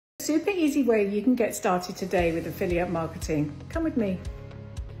Super easy way you can get started today with affiliate marketing. Come with me.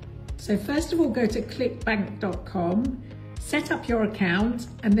 So first of all, go to clickbank.com, set up your account,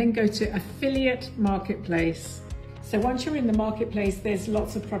 and then go to affiliate marketplace. So once you're in the marketplace, there's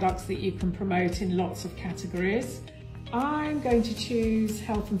lots of products that you can promote in lots of categories. I'm going to choose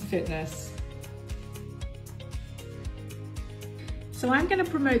health and fitness. So I'm going to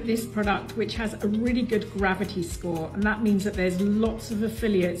promote this product, which has a really good gravity score, and that means that there's lots of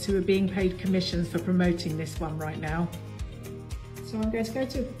affiliates who are being paid commissions for promoting this one right now. So I'm going to go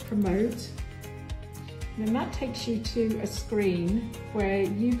to promote, and then that takes you to a screen where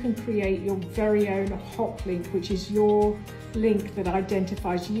you can create your very own hop link, which is your link that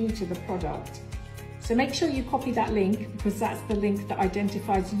identifies you to the product. So make sure you copy that link, because that's the link that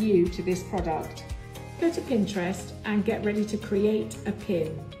identifies you to this product. Go to Pinterest and get ready to create a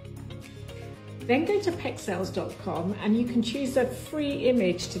pin. Then go to pexels.com and you can choose a free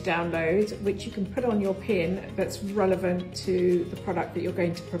image to download, which you can put on your pin that's relevant to the product that you're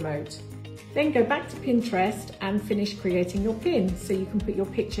going to promote. Then go back to Pinterest and finish creating your pin. So you can put your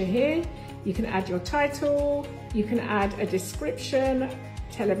picture here, you can add your title, you can add a description,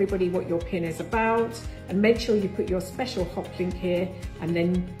 tell everybody what your pin is about, and make sure you put your special hop link here, and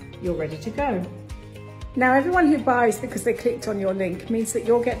then you're ready to go. Now everyone who buys because they clicked on your link means that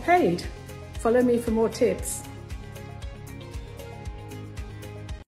you'll get paid. Follow me for more tips.